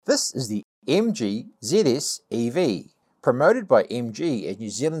This is the MG ZS EV, promoted by MG as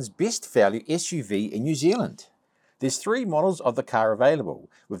New Zealand's best value SUV in New Zealand. There's 3 models of the car available,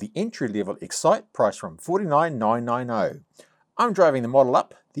 with the entry-level Excite priced from $49,990. I'm driving the model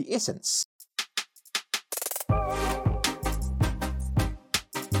up, the Essence.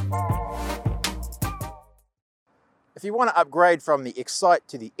 If you want to upgrade from the Excite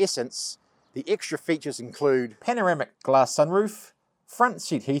to the Essence, the extra features include panoramic glass sunroof, front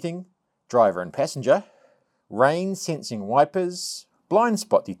seat heating, driver and passenger, rain sensing wipers, blind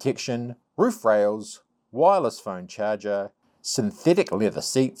spot detection, roof rails, wireless phone charger, synthetic leather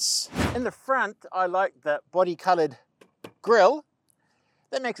seats. In the front, I like the body coloured grille.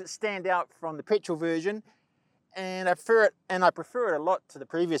 That makes it stand out from the petrol version, and I prefer it a lot to the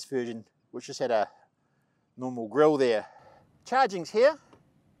previous version, which just had a normal grille there. Charging's here.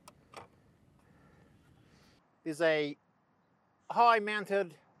 There's a high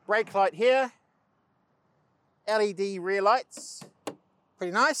mounted brake light here, LED rear lights,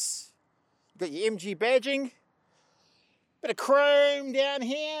 pretty nice. You've got your MG badging, bit of chrome down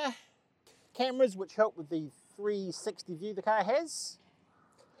here, cameras which help with the 360 view the car has.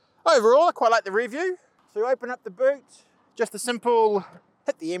 Overall, I quite like the rear view. So you open up the boot, just a simple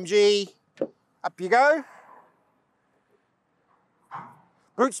hit the MG, up you go.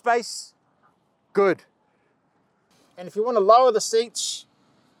 Boot space, good. And if you want to lower the seats,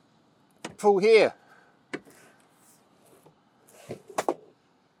 pull here.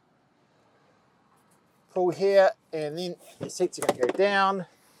 Pull here, and then the seats are going to go down.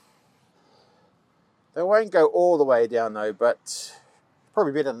 They won't go all the way down though, but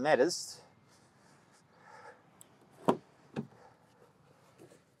probably better than that is.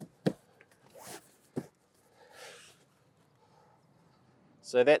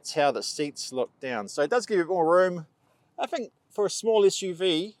 So that's how the seats look down. So it does give you more room. I think for a small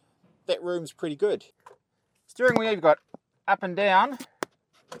SUV, that room's pretty good. Steering wheel, you've got up and down,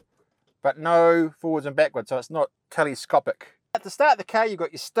 but no forwards and backwards, so it's not telescopic. At the start of the car, you've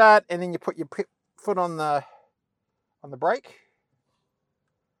got your start, and then you put your foot on the brake.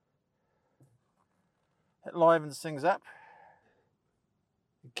 It livens things up.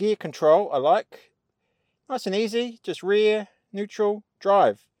 Gear control, I like. Nice and easy, just rear, neutral,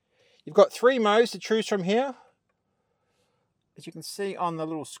 drive. You've got 3 modes to choose from here. As you can see on the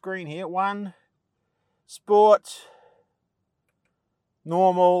little screen here, 1, Sport,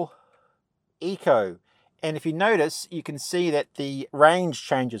 Normal, Eco. And if you notice, you can see that the range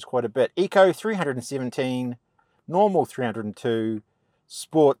changes quite a bit. Eco 317, Normal 302,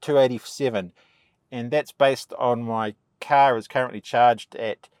 Sport 287. And that's based on my car is currently charged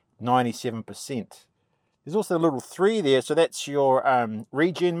at 97%. There's also a little 3 there, so that's your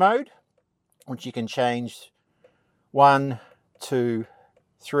regen mode, which you can change 1, 2,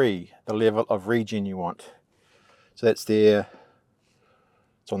 3, the level of regen you want. So that's there.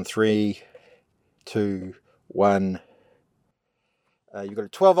 It's on 3, 2, 1. You've got a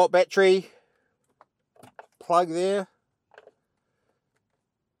 12-volt battery, plug there,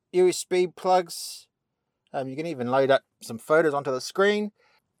 USB plugs. You can even load up some photos onto the screen.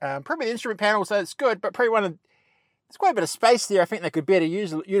 Probably the instrument panel, so it's good, but probably there's quite a bit of space there. I think they could better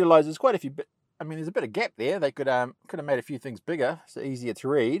utilize. There's quite a few. I mean, there's a bit of gap there. They could have made a few things bigger, so easier to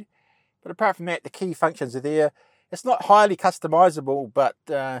read. But apart from that, the key functions are there. It's not highly customizable, but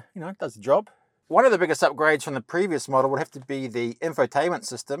it does the job. One of the biggest upgrades from the previous model would have to be the infotainment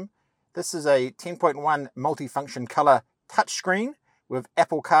system. This is a 10.1 multifunction color touchscreen with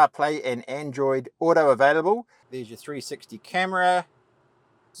Apple CarPlay and Android Auto available. There's your 360 camera.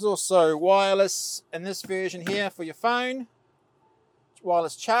 There's also wireless in this version here for your phone.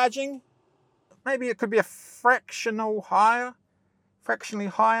 Wireless charging. Maybe it could be a fractionally higher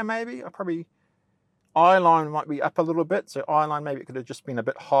maybe. Probably eye-line might be up a little bit, so eye-line maybe it could have just been a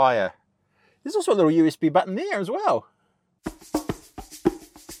bit higher. There's also a little USB button there as well.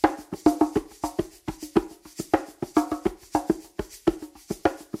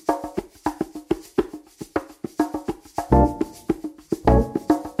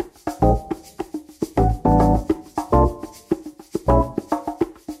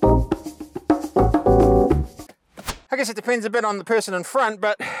 I guess it depends a bit on the person in front,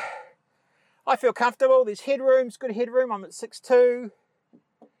 but I feel comfortable. There's headroom, it's good headroom. I'm at 6'2".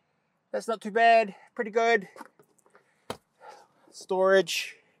 That's not too bad, pretty good.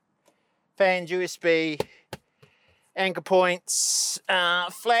 Storage, fans, USB, anchor points,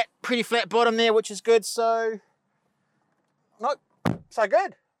 pretty flat bottom there, which is good. So, no, so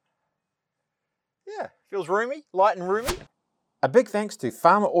good. Yeah, feels roomy, light and roomy. A big thanks to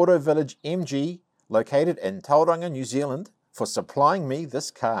Farmer Auto Village MG, located in Tauranga, New Zealand, for supplying me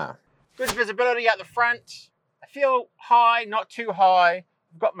this car. Good visibility at the front. I feel high, not too high.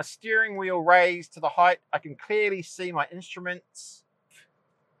 I've got my steering wheel raised to the height. I can clearly see my instruments.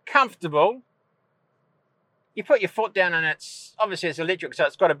 Comfortable. You put your foot down and it's obviously it's electric, so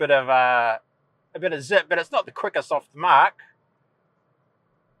it's got a bit of zip, but it's not the quickest off the mark.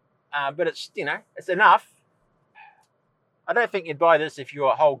 But it's, you know, it's enough. I don't think you'd buy this if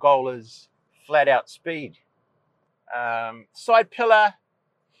your whole goal is flat out speed. Side pillar,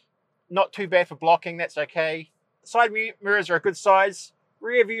 not too bad for blocking, that's okay. Side mirrors are a good size.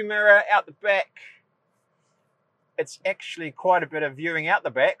 Rear view mirror out the back. It's actually quite a bit of viewing out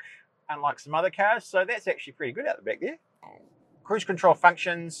the back, unlike some other cars, so that's actually pretty good out the back there. Cruise control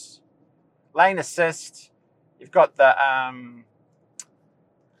functions, lane assist. You've got the,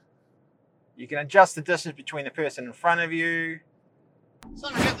 you can adjust the distance between the person in front of you.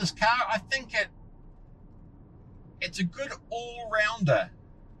 Something about this car, I think it's a good all-rounder.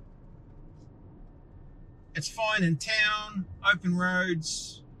 It's fine in town, open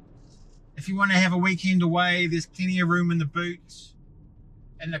roads. If you want to have a weekend away, there's plenty of room in the boot.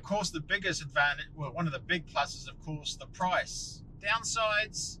 And of course, the biggest advantage, well, one of the big pluses, of course, the price.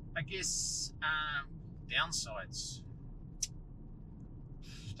 Downsides, I guess, downsides.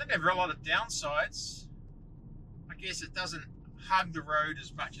 Don't have a lot of downsides. I guess it doesn't hug the road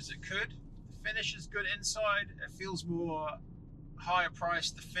as much as it could. The finish is good inside. It feels more higher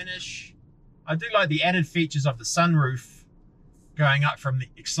priced, the finish. I do like the added features of the sunroof going up from the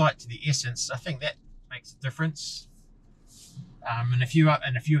Excite to the Essence. I think that makes a difference. And a few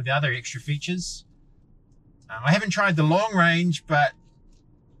of the other extra features. I haven't tried the long range, but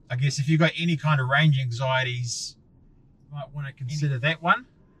I guess if you've got any kind of range anxieties, you might want to consider that one.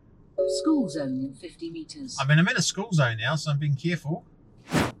 School zone in 50 meters. I mean, I'm in a school zone now, so I'm being careful.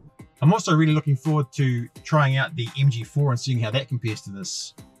 I'm also really looking forward to trying out the MG4 and seeing how that compares to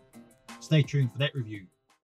this. Stay tuned for that review.